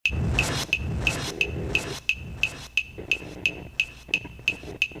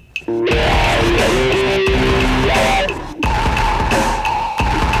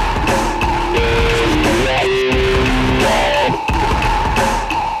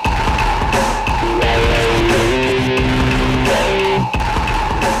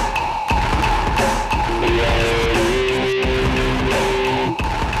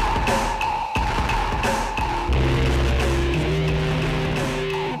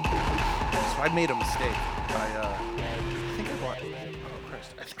I made a mistake. I think I bought. Oh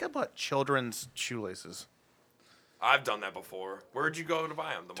Christ! I think I bought children's shoelaces. I've done that before. Where'd you go to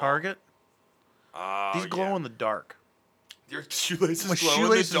buy them? Target. Oh, These glow in the dark. Your shoelaces My glow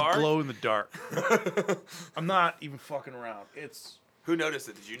shoelaces in the dark? glow in the dark. I'm not even fucking around. It's. Who noticed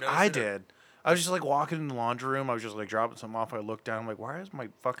it? Did you notice I it? did. I was just like walking in the laundry room. I was just like dropping something off. I looked down. I'm like, why is my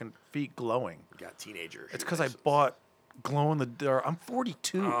fucking feet glowing? You got teenager. It's because I bought glow in the dark. I'm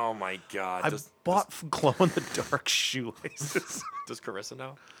 42. Oh my god. I bought glow in the dark shoelaces. Does Carissa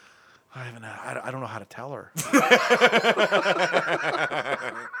know? I haven't. I don't know how to tell her.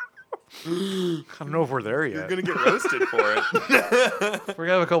 I don't know if we're there yet. You're gonna get roasted for it. We're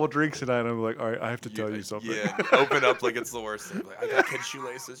gonna have a couple drinks tonight, and I'm like, all right, I have to tell you something. Yeah, open up like it's the worst thing. Like, I got kid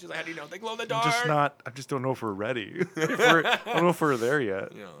shoelaces. She's like, how do you know they glow in the dark? I'm just not. I just don't know if we're ready. I don't know if we're there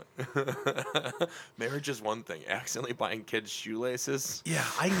yet. You know, marriage is one thing. Accidentally buying kids shoelaces. Yeah,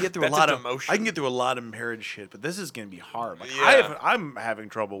 I can get through That's a lot a of. demotion. I can get through a lot of marriage shit, but this is gonna be hard. Like, Yeah. I'm having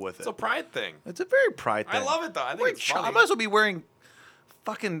trouble with It's it. a pride thing. It's a very pride thing. I love it though. I think it's funny. I might as well be wearing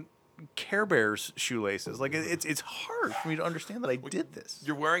fucking Care Bears shoelaces. Like it's hard for me to understand that I did this.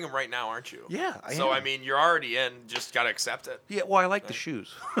 You're wearing them right now, aren't you? Yeah, I So am. I mean, you're already in. Just gotta accept it. Yeah, well, I like the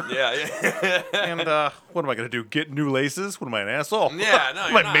shoes. Yeah. And what am I gonna do? Get new laces? What am I, an asshole? Yeah, no,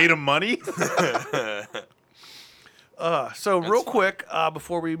 Am you're I not. made of money? So real fine. quick,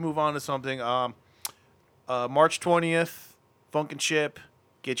 before we move on to something, March 20th, Funk and Chip,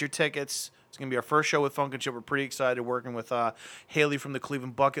 get your tickets. It's gonna be our first show with Funk and Chip. We're pretty excited working with Haley from the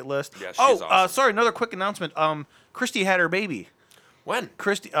Cleveland Bucket List. Yeah, she's awesome. awesome. Sorry, another quick announcement. Christy had her baby. When?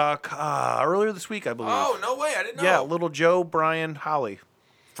 Christy, earlier this week, I believe. Oh no way! I didn't know. Yeah, little Joe Brian Holly.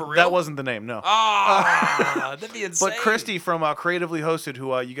 For real? That wasn't the name, no. Ah, that'd be insane. But Christy from Creatively Hosted,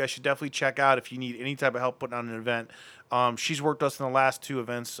 who you guys should definitely check out if you need any type of help putting on an event. She's worked with us in the last two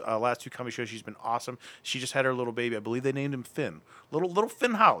events, last two comedy shows. She's been awesome. She just had her little baby. I believe they named him Finn. Little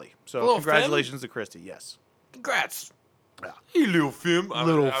Finn Holly. So Little congratulations to Christy. Yes. Congrats. Yeah. Hey, little Finn. I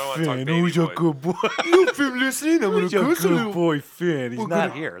don't wanna talk baby who's your voice. good boy? Little Finn, listening. I'm Who's gonna your curse a good little. boy, Finn? He's We're not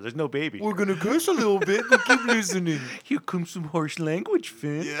gonna- here. There's no baby. We're gonna curse a little bit, but keep listening. Here comes some harsh language,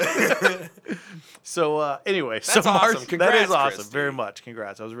 Finn. Yeah. So anyway, That's awesome. that Congrats, is awesome. Christy. Very much.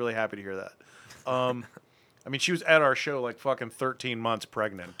 Congrats. I was really happy to hear that. I mean, she was at our show like fucking 13 months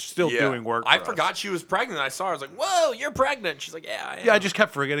pregnant, still doing work. I for us. forgot she was pregnant. I saw her. I was like, "Whoa, you're pregnant." She's like, "Yeah, I am." Yeah, I just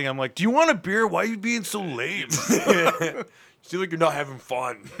kept forgetting. I'm like, do you want a beer? Why are you being so lame? You seem like you're not having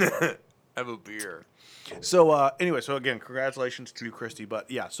fun. Have a beer. So anyway, so again, congratulations to Christy.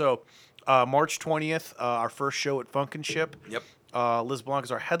 But yeah, so March 20th, our first show at Funk and Chip. Yep. Liz Blanc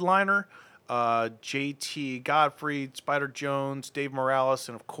is our headliner. JT Godfrey, Spider Jones, Dave Morales,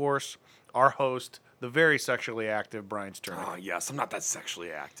 and of course our host, the very sexually active Brian Sterling. Oh yes, I'm not that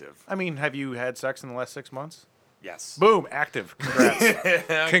sexually active. I mean, have you had sex in the last 6 months? Yes. Boom, active. Congrats. Okay,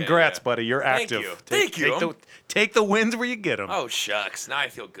 Congrats, yeah. buddy. You're Thank active. you. Thank you. Take the wins where you get them. Oh shucks, now I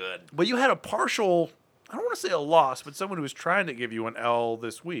feel good. But you had a partial, I don't want to say a loss, but someone who was trying to give you an L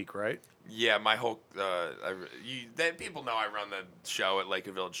this week, right? Yeah, my whole people know I run the show at Lake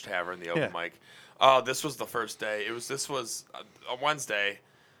Village Tavern, the open mic. This was the first day. This was a Wednesday,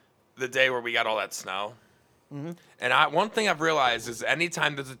 the day where we got all that snow. Mm-hmm. And one thing I've realized is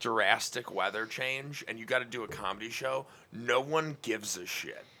anytime there's a drastic weather change and you got to do a comedy show, no one gives a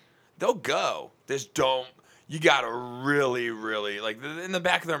shit. They'll go. Just don't. You got to really, really like in the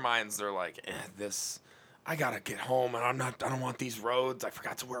back of their minds. They're like, this. I gotta get home, and I don't want these roads. I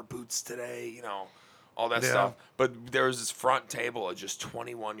forgot to wear boots today. You know, all that stuff. But there was this front table of just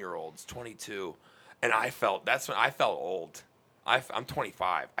 21-year-olds, 22, and that's when I felt old. I'm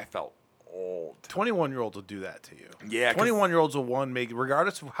 25. I felt old. 21-year-olds will do that to you. Yeah, 21-year-olds will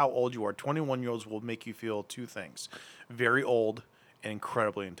regardless of how old you are, 21-year-olds will make you feel two things: very old and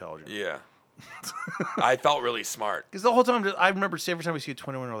incredibly intelligent. Yeah. I felt really smart. Because the whole time, I remember every time we see a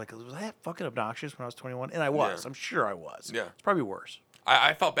 21-year-old, like, was I fucking obnoxious when I was 21? And I was. Yeah. I'm sure I was. Yeah. It's probably worse.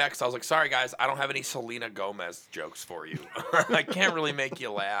 I felt bad because I was like, sorry, guys, I don't have any Selena Gomez jokes for you. I can't really make you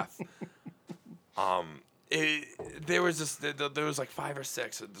laugh. There was like 5 or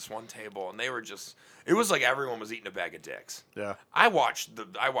 6 at this one table, and they were just, it was like everyone was eating a bag of dicks. Yeah. I watched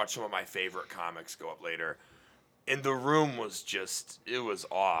some of my favorite comics go up later, And the room was it was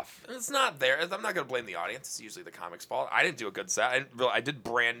off. It's not there. I'm not going to blame the audience. It's usually the comic's fault. I didn't do a good set. I did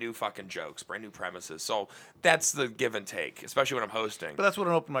brand new fucking jokes, brand new premises. So that's the give and take, especially when I'm hosting. But that's what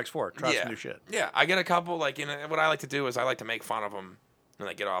an open mic's for. Try some new shit. Yeah, I get a couple, like, what I like to do is I like to make fun of them and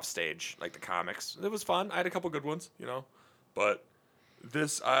I get off stage, like the comics. It was fun. I had a couple good ones, But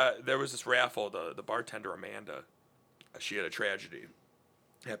there was this raffle, the bartender, Amanda, she had a tragedy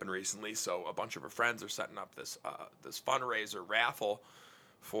happened recently, so a bunch of her friends are setting up this fundraiser raffle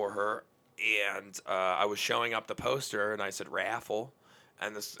for her, and I was showing up the poster, and I said raffle,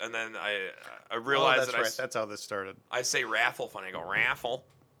 and then I realized that's how this started. I say raffle funny. I go raffle,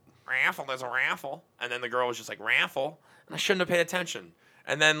 there's a raffle, and then the girl was just like raffle, and I shouldn't have paid attention,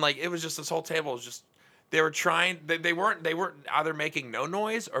 and then like it was just this whole table was just they were trying they weren't either making no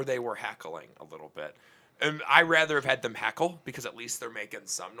noise or they were heckling a little bit. And I'd rather have had them heckle because at least they're making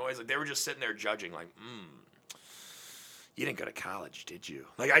some noise. Like they were just sitting there judging, like, you didn't go to college, did you?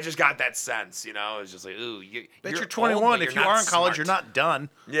 Like I just got that sense, It's just like, ooh, you're 21. Old, if you are in college, you're not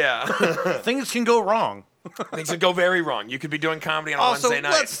done. Yeah, things can go wrong. Things can go very wrong. You could be doing comedy on a Wednesday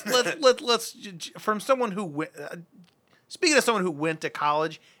night. Let's from someone who went. Speaking of someone who went to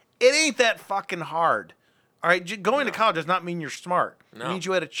college, it ain't that fucking hard. All right, going to college does not mean you're smart. No. It means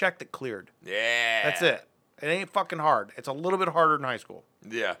you had a check that cleared. Yeah, that's it. It ain't fucking hard. It's a little bit harder in high school.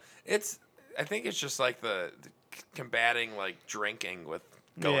 Yeah, I think it's just like the combating like drinking with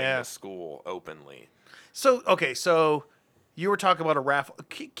going to school openly. So you were talking about a raffle.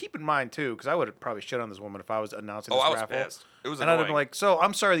 Keep in mind too, because I would have probably shit on this woman if I was announcing this raffle. Pissed. It was and annoying. I'd have been like, so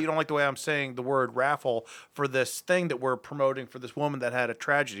I'm sorry that you don't like the way I'm saying the word raffle for this thing that we're promoting for this woman that had a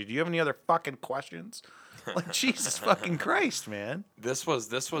tragedy. Do you have any other fucking questions? Like Jesus fucking Christ, man. This was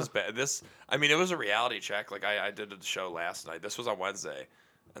bad. It was a reality check. Like I did the show last night. This was on Wednesday,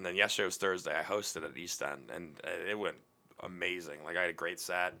 and then yesterday was Thursday. I hosted at East End, and it went amazing. Like I had a great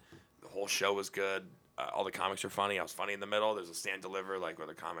set. The whole show was good. All the comics were funny. I was funny in the middle. There's a stand deliver, like where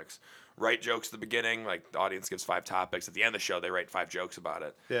the comics write jokes at the beginning. Like the audience gives 5 topics. At the end of the show, they write 5 jokes about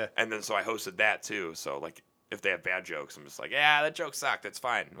it. Yeah. And then so I hosted that too. So like if they have bad jokes, I'm just like, yeah, that joke sucked. It's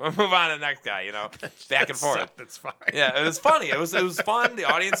fine. We'll move on to the next guy. Back and forth. That's fine. Yeah, it was funny. It was fun. The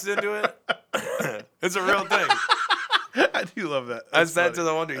audience did do it. It's a real thing. I do love that. I said to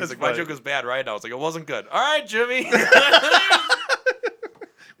the one dude, he's like, my joke was bad, right? And I was like, it wasn't good. All right, Jimmy.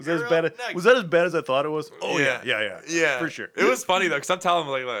 Was that as bad as I thought it was? Oh yeah, for sure. It was funny though, because I'm telling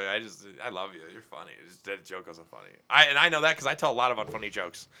him like, look, I love you. You're funny. That joke wasn't funny. I know that because I tell a lot of unfunny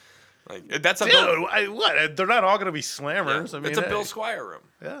jokes. Like that's a what? They're not all gonna be slammers. Yeah. I mean, it's a Bill Squire room.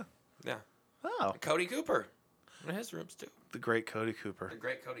 Yeah. Yeah. Oh. Cody Cooper. One of his rooms too. The great Cody Cooper. The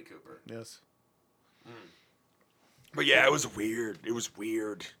great Cody Cooper. Yes. But yeah, it was weird. It was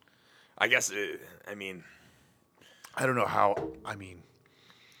weird. I guess. I don't know how.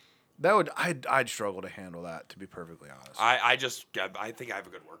 That would I'd struggle to handle that, to be perfectly honest. I think I have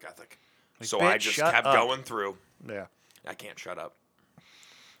a good work ethic, so bitch, I just kept going through. Yeah. I can't shut up.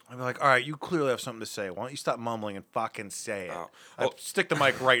 I'd be like, all right, you clearly have something to say. Why don't you stop mumbling and fucking say it? Oh. I'd stick the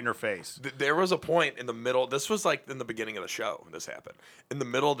mic right in her face. There was a point in the middle. This was like in the beginning of the show when this happened. In the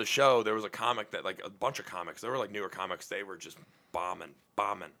middle of the show, there was a comic that, like a bunch of comics, they were like newer comics. They were just bombing.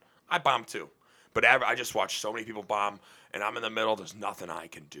 I bombed too. But I just watched so many people bomb, and I'm in the middle. There's nothing I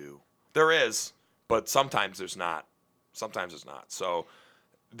can do. There is, but sometimes there's not. So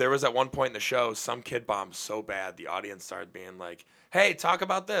there was at one point in the show, some kid bombed so bad, the audience started being like, hey, talk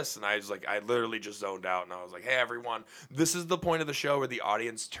about this. And I was like, I literally just zoned out, and I was like, hey, everyone, this is the point of the show where the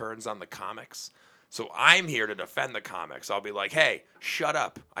audience turns on the comics. So I'm here to defend the comics. I'll be like, hey, shut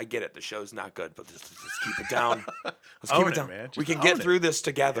up. I get it. The show's not good, but let's keep it down. Let's keep it down. Man. We can get through this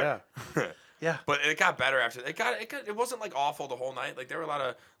together. Yeah. Yeah. But it got better after. It wasn't like awful the whole night. Like there were a lot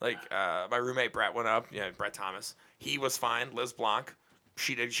of my roommate Brett went up. Yeah, Brett Thomas. He was fine. Liz Blanc.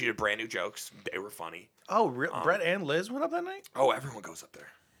 She did brand new jokes. They were funny. Oh, Brett and Liz went up that night? Oh, everyone goes up there.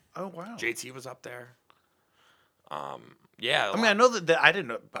 Oh, wow. JT was up there. Yeah. I know that I didn't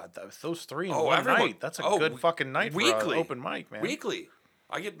know about those 3 in one night. That's a good fucking night for an open mic, man. Weekly.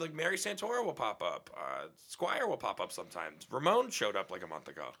 I get like Mary Santora will pop up. Squire will pop up sometimes. Ramon showed up like a month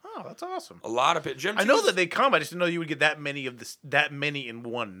ago. Oh, that's awesome. A lot of it. Jim. I know that they come. I just didn't know you would get that many in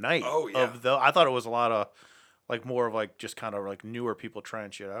one night. Oh yeah. I thought it was a lot of like more of like just kind of like newer people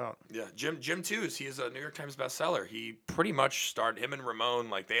trying shit out. Yeah, Jim Tews. He is a New York Times bestseller. He pretty much started him and Ramon.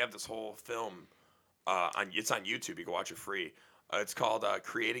 Like they have this whole film. It's on YouTube. You can watch it free. It's called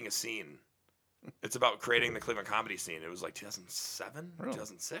Creating a Scene. It's about creating the Cleveland comedy scene. It was like 2007, really?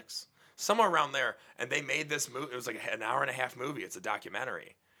 2006, somewhere around there. And they made this movie. It was like an hour and a half movie. It's a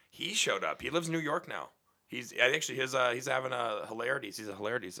documentary. He showed up. He lives in New York now. He's having a Hilarities. He's a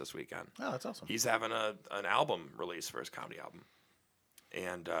Hilarities this weekend. Oh, that's awesome. He's having an album release for his comedy album,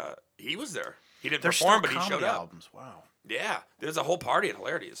 and he was there. He didn't They're perform, still but he showed comedy up. albums. Wow. Yeah, there's a whole party at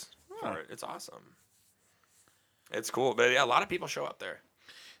Hilarities for it. It's awesome. It's cool, but yeah, a lot of people show up there.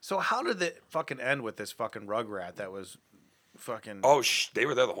 So how did it fucking end with this fucking Rugrat that was fucking? Oh, they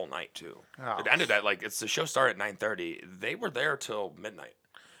were there the whole night too. Oh. It ended at the show started at 9:30. They were there till midnight.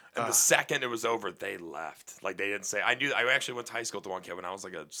 And the second it was over, they left. Like, they didn't say. I actually went to high school with the one kid when I was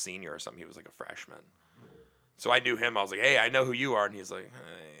like a senior or something. He was like a freshman. So I knew him. I was like, hey, I know who you are. And he's like,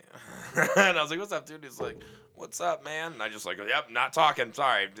 hey. And I was like, what's up, dude? He's like, what's up, man? And I just like, yep, not talking.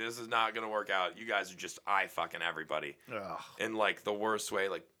 Sorry, this is not going to work out. You guys are just fucking everybody. Ugh. In like the worst way.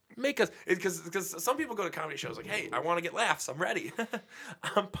 Like, make us, because some people go to comedy shows like, hey, I want to get laughs. I'm ready.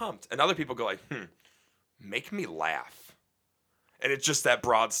 I'm pumped. And other people go like, make me laugh. And it's just that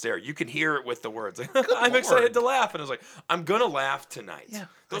broad stare. You can hear it with the words. Like, I'm excited to laugh. And I was like, I'm going to laugh tonight. Yeah.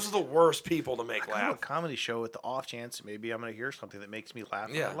 Those are the worst people to make I go to a laugh. comedy show with the off chance maybe I'm going to hear something that makes me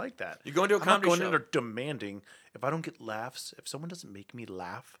laugh. Yeah. I like that. You go into a I'm comedy not going show. in there demanding. If I don't get laughs, if someone doesn't make me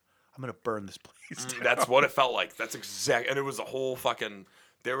laugh, I'm going to burn this place down. That's what it felt like. That's exact. And it was a whole fucking.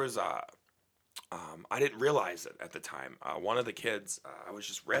 There was I didn't realize it at the time. One of the kids, I was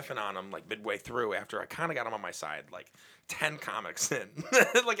just riffing on him like midway through after I kind of got him on my side, like 10 comics in,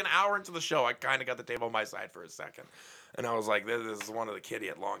 like an hour into the show. I kind of got the table on my side for a second, and I was like, "This is one of the kid. He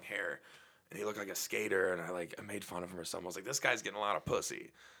had long hair, and he looked like a skater." And I made fun of him or something. I was like, "This guy's getting a lot of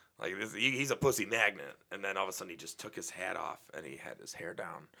pussy. Like he's a pussy magnet." And then all of a sudden, he just took his hat off and he had his hair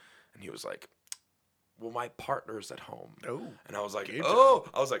down, and he was like, "Well, my partner's at home." Oh. And I was like, Gabe's "Oh,"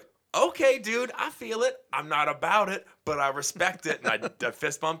 I was like, okay, dude, I feel it. I'm not about it, but I respect it. And I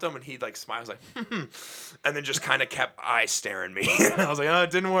fist bumped him, and he like smiled, like, and then just kind of kept eye staring me. And I was like, oh,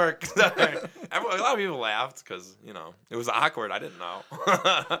 it didn't work. A lot of people laughed because it was awkward. I didn't know,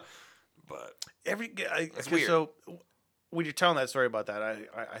 but it's weird. So when you're telling that story about that,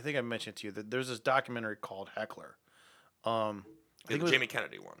 I think I mentioned to you that there's this documentary called Heckler. The Jamie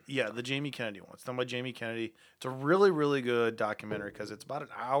Kennedy one. Yeah, the Jamie Kennedy one. It's done by Jamie Kennedy. It's a really, really good documentary because it's about an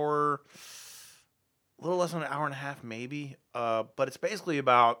hour, a little less than an hour and a half, maybe. But it's basically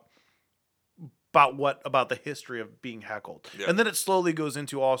about the history of being heckled, and then it slowly goes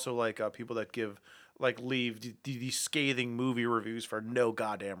into also like people that leave these scathing movie reviews for no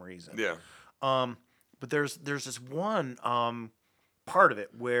goddamn reason. Yeah. But there's this one part of it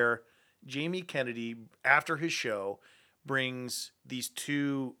where Jamie Kennedy, after his show, brings these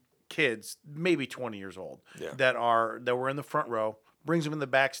two kids, maybe 20 years old, that were in the front row, brings them in the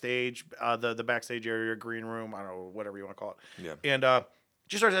backstage, the backstage area, green room, I don't know, whatever you want to call it. Yeah. And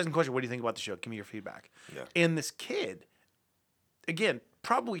just starts asking questions. What do you think about the show? Give me your feedback. Yeah. And this kid, again,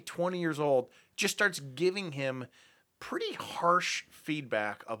 probably 20 years old, just starts giving him pretty harsh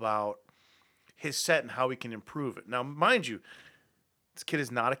feedback about his set and how he can improve it. Now, mind you, this kid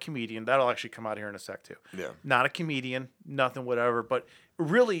is not a comedian. That'll actually come out here in a sec, too. Yeah. Not a comedian, nothing, whatever. But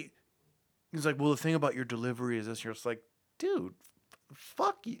really, he's like, well, the thing about your delivery is this. You're just like, dude,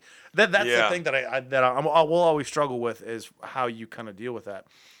 fuck you. That's the thing that I will always struggle with is how you kind of deal with that.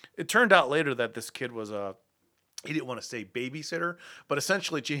 It turned out later that this kid was he didn't want to say babysitter, but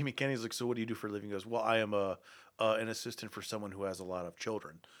essentially Jamie Kennedy's like, so what do you do for a living? He goes, well, I am an assistant for someone who has a lot of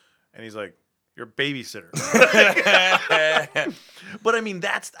children. And he's like, you're a babysitter. But I mean,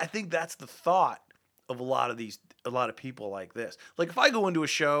 I think that's the thought of a lot of people like this. Like if I go into a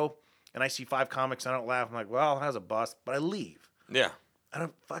show and I see 5 comics, I don't laugh. I'm like, well, that was a bust, but I leave. Yeah. I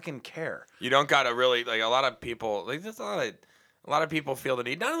don't fucking care. You don't gotta really like a lot of people like there's a lot of people feel the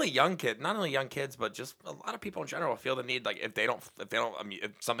need, not only young kids, but just a lot of people in general feel the need. Like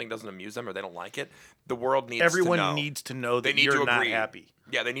if something doesn't amuse them or they don't like it, the world needs Everyone to know. needs to know that They need you're to not agree. happy.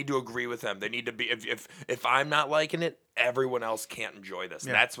 Yeah, they need to agree with them. They need to be if I'm not liking it, everyone else can't enjoy this.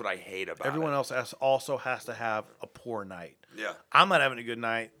 Yeah. That's what I hate about Everyone it. else also has to have a poor night. Yeah. I'm not having a good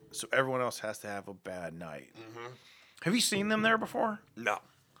night, so everyone else has to have a bad night. Mm-hmm. Have you seen them there before? No,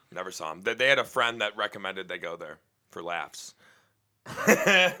 never saw them. They had a friend that recommended they go there for laughs.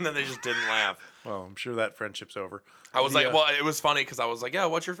 And then they just didn't laugh. Well, I'm sure that friendship's over. I was like, well, it was funny because I was like, yeah,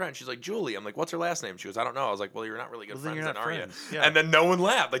 what's your friend? She's like, Julie. I'm like, what's her last name? She goes, I don't know. I was like, well, you're not really good Well, then friends, you're then, not are friends. you? Yeah. And then no one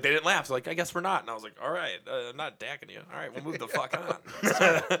laughed. Like, they didn't laugh. So like, I guess we're not. And I was like, all right, I'm not dacking you. All right, we'll move the fuck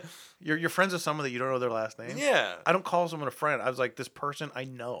on. You're friends with someone that you don't know their last name? Yeah. I don't call someone a friend. I was like, this person I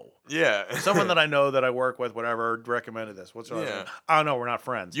know. Yeah. Someone that I know that I work with, whatever, recommended this. What's their last name? Oh, no, we're not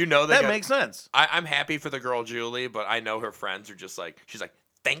friends. You know that makes sense. I'm happy for the girl, Julie, but I know her friends are just like, she's like,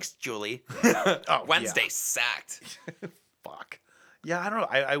 thanks, Julie. Wednesday sucked. Fuck. Yeah, I don't know.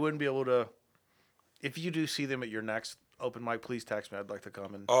 I wouldn't be able to. if you do see them at your next open mic, please text me. I'd like to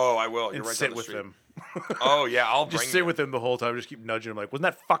come and Oh, I will. You're and right sit down the with street. them. Oh yeah, I'll Just bring sit you. with them the whole time. Just keep nudging them. Like, wasn't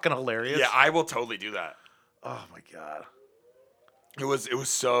that fucking hilarious? Yeah, I will totally do that. Oh my god. It was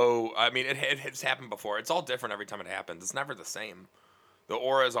so. I mean, it's happened before. It's all different every time it happens. It's never the same. The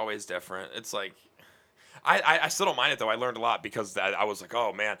aura is always different. It's like, I still don't mind it though. I learned a lot because I was like,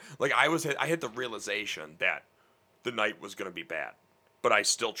 oh man, like I hit the realization that the night was gonna be bad, but I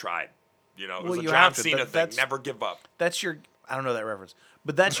still tried. You know, it was Well, a you John have to. Cena thing. That's- Never give up. That's your. I don't know that reference,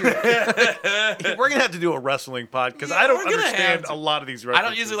 but that's your. We're gonna have to do a wrestling pod because Yeah, I don't we're gonna understand have to. a lot of these I references.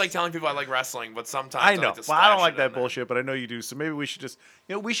 don't usually like telling people I like wrestling, but sometimes I know. like to Well, I don't splash like it that in there. bullshit, but I know you do. So maybe we should just,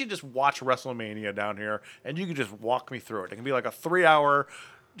 we should just watch WrestleMania down here, and you can just walk me through it. It can be like a 3-hour,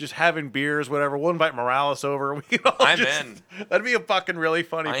 just having beers, whatever. We'll invite Morales over. We can all I'm just, in. That'd be a fucking really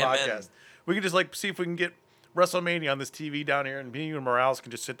funny I am in. podcast. We can just like see if we can get WrestleMania on this TV down here, and me and Morales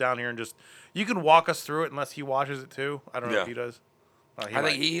can just sit down here and just. You can walk us through it unless he watches it too. I don't know Yeah. if he does. He I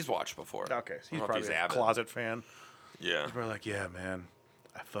might. think he's watched before. Okay, so I he's don't know if probably a avid. closet fan. Yeah. We're like, yeah, man,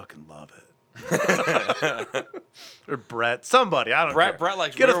 I fucking love it. Or Brett, somebody, I don't know. Brett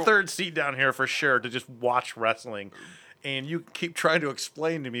likes get a real- third seat down here for sure to just watch wrestling, and you keep trying to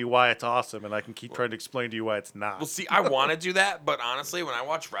explain to me why it's awesome, and I can keep trying to explain to you why it's not. Well, see, I want to do that, but honestly, when I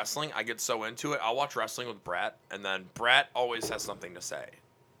watch wrestling, I get so into it. I'll watch wrestling with Brett, and then Brett always has something to say.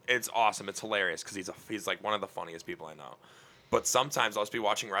 It's awesome. It's hilarious because he's like one of the funniest people I know. But sometimes I'll just be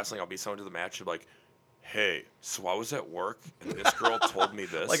watching wrestling. I'll be so into the match, and be like, hey, so I was at work, and this girl told me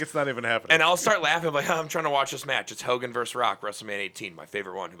this. Like it's not even happening. And I'll start laughing, like, I'm trying to watch this match. It's Hogan versus Rock, WrestleMania 18, my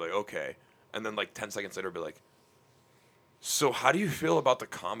favorite one. He'll be like, okay. And then, like, 10 seconds later, he'll be like, so how do you feel about the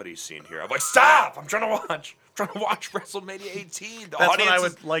comedy scene here? I'm like, stop! I'm trying to watch WrestleMania 18. The That's what audience I is-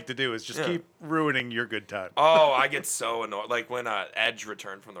 would like to do is just keep ruining your good time. Oh, I get so annoyed. Like when Edge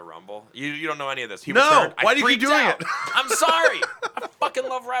returned from the Rumble. You don't know any of this. He No, returned. why I do you keep freaked doing out. it? I'm sorry. I fucking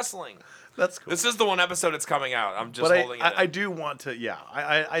love wrestling. That's cool. This is the one episode it's coming out. I'm just but holding it. I in. do want to. Yeah,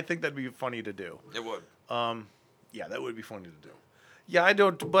 I think that'd be funny to do. It would. Yeah, that would be funny to do. Yeah, I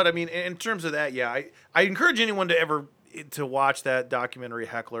don't. But I mean, in terms of that, yeah, I encourage anyone to ever to watch that documentary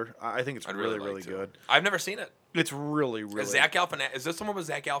Heckler. I think it's I'd really, like really to. good. I've never seen it. It's really, really. Is this the one with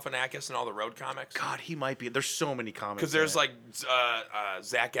Zach Galifianakis and all the road comics? God, he might be. There's so many comics. Because there's like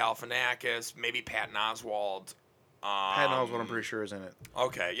Zach Galifianakis, maybe Patton Oswalt. Patton Oswalt, I'm pretty sure is in it.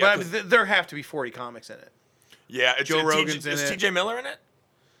 Okay, Yeah, yeah, but I mean, there have to be 40 comics in it. yeah. Joe Rogan's in is it. T.J. Miller in it?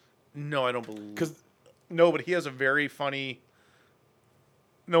 No, I don't believe. 'Cause- no, but he has a very funny.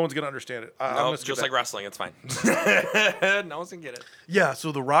 No one's gonna understand it. I'm No, gonna skip just that. like wrestling, it's fine. No one's gonna get it. Yeah,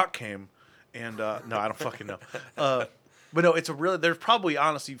 so The Rock came, and no, I don't fucking know. But no, it's a really. There's probably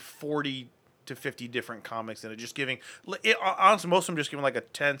honestly 40 to 50 different comics in it. Just giving, honestly, most of them just giving like a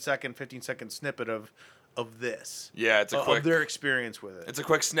 10-second, 15-second snippet of this. Yeah, it's a quick. of their experience with it. It's a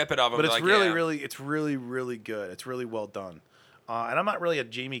quick snippet of them. But it's like, really, yeah. really, it's really, really good. It's really well done. And I'm not really a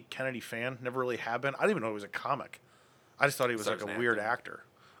Jamie Kennedy fan. Never really have been. I didn't even know he was a comic. I just thought he was So like he's a an weird actor.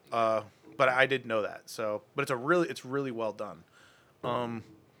 But I didn't know that. So, but it's really well done.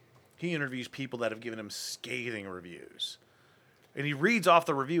 He interviews people that have given him scathing reviews, and he reads off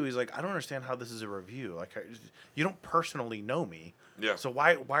the review. He's like, I don't understand how this is a review. Like, you don't personally know me. Yeah. So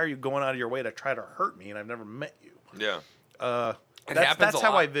why are you going out of your way to try to hurt me? And I've never met you. Yeah. It That's happens a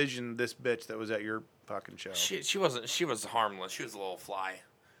how lot. I visioned this bitch that was at your fucking show. She wasn't. She was harmless. She was a little fly.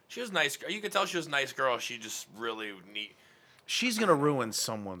 She was nice. You could tell she was a nice girl. She just really neat. She's gonna ruin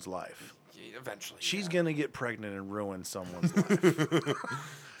someone's life. Eventually, She's yeah. gonna get pregnant and ruin someone's life.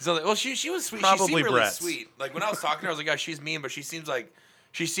 So, well, she was sweet. She Probably seemed really Brett's. sweet. Like when I was talking to her, I was like, "Oh, she's mean," but she seemed like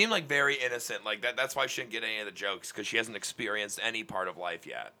very innocent. Like that. That's why she didn't get any of the jokes because she hasn't experienced any part of life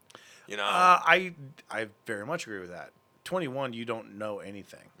yet. You know, I very much agree with that. 21, you don't know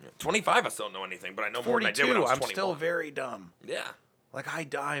anything. 25, I still don't know anything, but I know more than I did 42, when I was I'm 21. still very dumb. Yeah. Like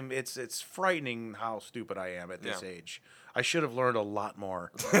it's frightening how stupid I am at this Yeah. age. I should have learned a lot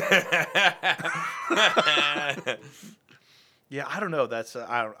more. Yeah, I don't know. That's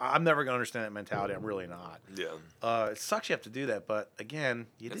I'm never gonna understand that mentality. I'm really not. Yeah. It sucks you have to do that, but again,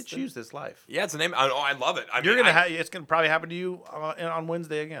 you did choose this life. Yeah, it's a name. I love it. You're gonna it's gonna probably happen to you on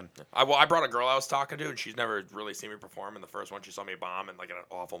Wednesday again. I brought a girl I was talking to, and she's never really seen me perform. And the first one, she saw me bomb and like an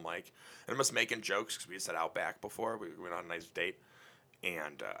awful mic. And I was making jokes because we had said Outback before. We went on a nice date,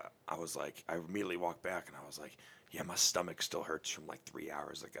 and I was like, I immediately walked back, and I was like, yeah, my stomach still hurts from like 3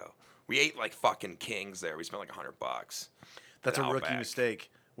 hours ago. We ate like fucking kings there. We spent like $100. That's a rookie Outback.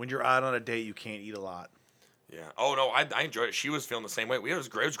 mistake. When you're out on a date, you can't eat a lot. Yeah. Oh no, I enjoyed it. She was feeling the same way. It was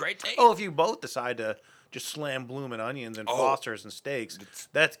great. It was a great date. Oh, if you both decide to just slam Bloomin' Onions and Foster's and steaks,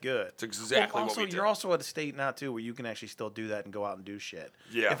 that's good. It's exactly also, what we did. You're also at a state now too where you can actually still do that and go out and do shit.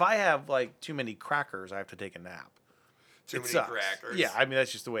 Yeah. If I have like too many crackers, I have to take a nap. Too many sucks. crackers. Yeah, I mean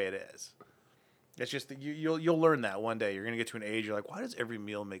that's just the way it is. It's just that you'll learn that one day. You're gonna get to an age you're like, why does every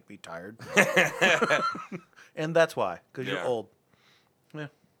meal make me tired? And that's why, because you're old. Yeah.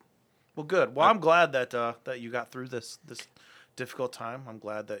 Well, good. Well, I'm glad that that you got through this difficult time. I'm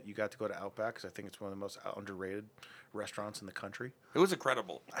glad that you got to go to Outback because I think it's one of the most underrated restaurants in the country. It was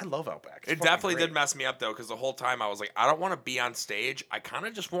incredible. I love Outback. It definitely did mess me up though, because the whole time I was like, I don't want to be on stage. I kind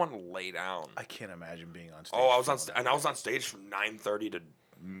of just want to lay down. I can't imagine being on stage. Oh, I was on stage from 9:30 to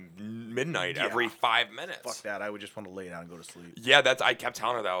midnight every 5 minutes. Fuck that. I would just want to lay down and go to sleep. Yeah, I kept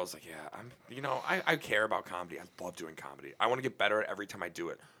telling her that. I was like, yeah, I care about comedy. I love doing comedy. I want to get better at every time I do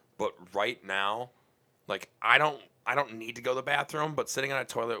it. But right now, like I don't need to go to the bathroom, but sitting on a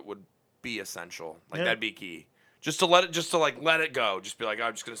toilet would be essential. Like that'd be key. Just to let it go. Just be like,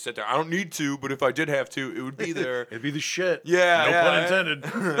 I'm just gonna sit there. I don't need to, but if I did have to, it would be there. It'd be the shit. Yeah, no pun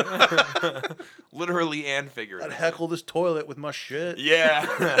intended. Literally and figuratively. I'd heckle this toilet with my shit. Yeah.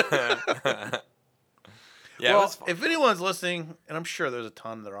 Yeah. Well, if anyone's listening, and I'm sure there's a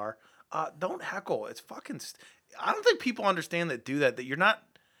ton that are, don't heckle. It's fucking. I don't think people understand that do that. That you're not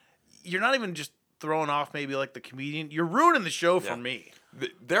even just throwing off maybe like the comedian. You're ruining the show for me.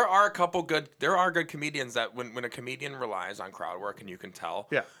 There are good comedians that when a comedian relies on crowd work and you can tell.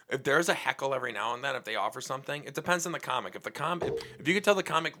 Yeah. If there's a heckle every now and then, if they offer something, it depends on the comic. If you could tell the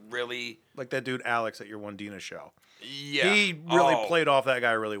comic really, like that dude Alex at your One Dina show. Yeah. He really played off that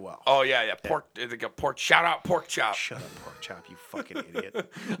guy really well. Oh yeah. Pork. Shout out Pork Chop. Shut up, Pork Chop, you fucking idiot.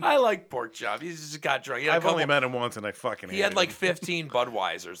 I like Pork Chop. He's just got drunk. I've only met him once and I fucking He had like 15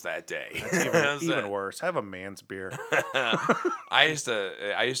 Budweisers that day. That's even worse. Have a man's beer. I used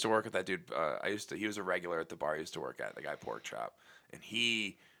to work with that dude. He was a regular at the bar I used to work at, the guy Pork Chop. And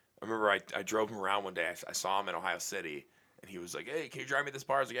I remember I drove him around one day. I saw him in Ohio City. And he was like, hey, can you drive me this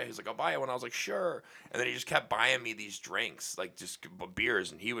bar? I was like, yeah. He was like, I'll buy you one. I was like, sure. And then he just kept buying me these drinks, like just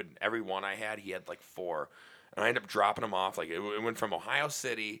beers. And every one I had, he had like 4. And I ended up dropping them off. Like it went from Ohio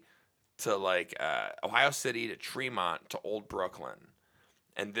City to Tremont to Old Brooklyn.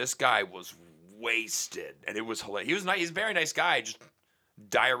 And this guy was wasted. And it was hilarious. He was nice. He's a very nice guy. Just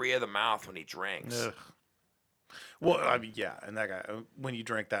diarrhea of the mouth when he drinks. Ugh. Well, I mean, yeah, and that guy, when you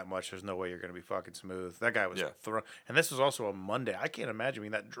drink that much, there's no way you're going to be fucking smooth. That guy was thrown, and this was also a Monday. I can't imagine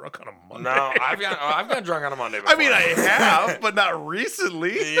being that drunk on a Monday. No, I've gotten drunk on a Monday before. I mean, I have, but not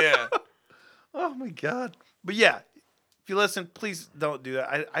recently. Yeah. Oh my god. But yeah, if you listen, please don't do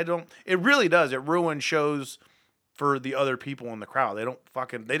that. I don't. It really does. It ruins shows for the other people in the crowd.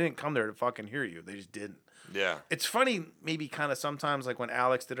 They didn't come there to fucking hear you. They just didn't. Yeah. It's funny, maybe kind of sometimes, like when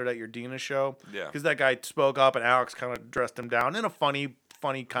Alex did it at your Dina show. Yeah. Because that guy spoke up and Alex kind of dressed him down in a funny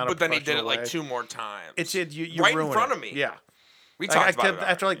kind of. But then he did it way. like 2 more times. You right ruined in front it. of me. Yeah. We talked about it.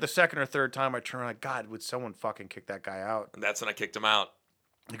 After like the second or third time, I turned like, God, would someone fucking kick that guy out? And that's when I kicked him out.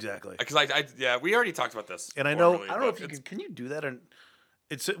 Exactly. Because we already talked about this. And I don't know if you can you do that? And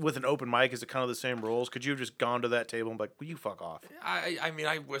it's with an open mic. Is it kind of the same rules? Could you have just gone to that table and be like, will you fuck off? I mean,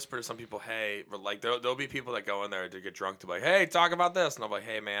 I whisper to some people, hey, but like there'll be people that go in there to get drunk to be like, hey, talk about this, and I'm like,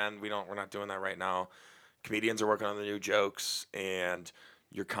 hey, man, we're not doing that right now. Comedians are working on the new jokes, and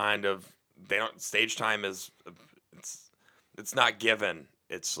you're stage time is it's not given.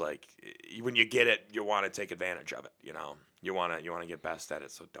 It's like when you get it, you want to take advantage of it. You know, you want to get best at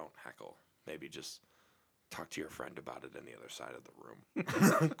it. So don't heckle. Maybe just talk to your friend about it on the other side of the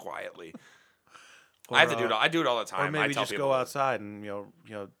room quietly. Or, I do it all the time. Or maybe I tell just people go outside and you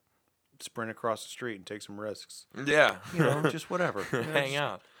know sprint across the street and take some risks. Yeah, just whatever. Hang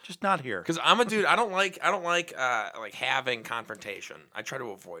out. Just not here. Because I'm a dude. I don't like having confrontation. I try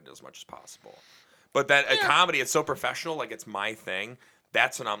to avoid it as much as possible. But a comedy, it's so professional. Like it's my thing.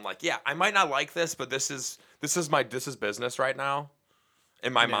 That's when I'm like, yeah, I might not like this, but this is business right now.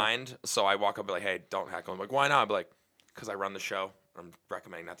 In my mind, so I walk up and be like, hey, don't heckle. I'm like, why not? I'm like, because I run the show. I'm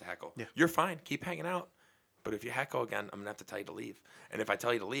recommending not to heckle. Yeah. You're fine. Keep hanging out. But if you heckle again, I'm going to have to tell you to leave. And if I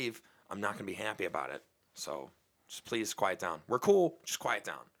tell you to leave, I'm not going to be happy about it. So just please quiet down. We're cool. Just quiet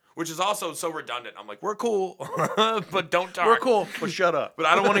down. Which is also so redundant. I'm like, we're cool, but don't talk. We're cool, but shut up. But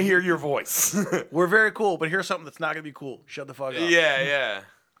I don't want to hear your voice. We're very cool, but here's something that's not going to be cool. Shut the fuck up. Yeah.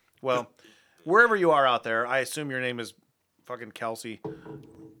 Well, wherever you are out there, I assume your name is fucking Kelsey.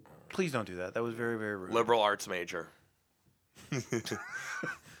 Please don't do that. That was very, very rude. Liberal arts major.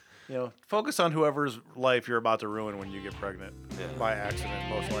 Focus on whoever's life you're about to ruin when you get pregnant by accident,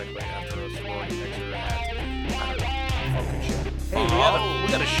 most likely after a sorority next to your hat. Funkin' Shit. Hey,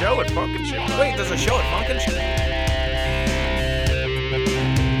 we got a show at Funkin' Shit. Wait, there's a show at Funkin' Shit?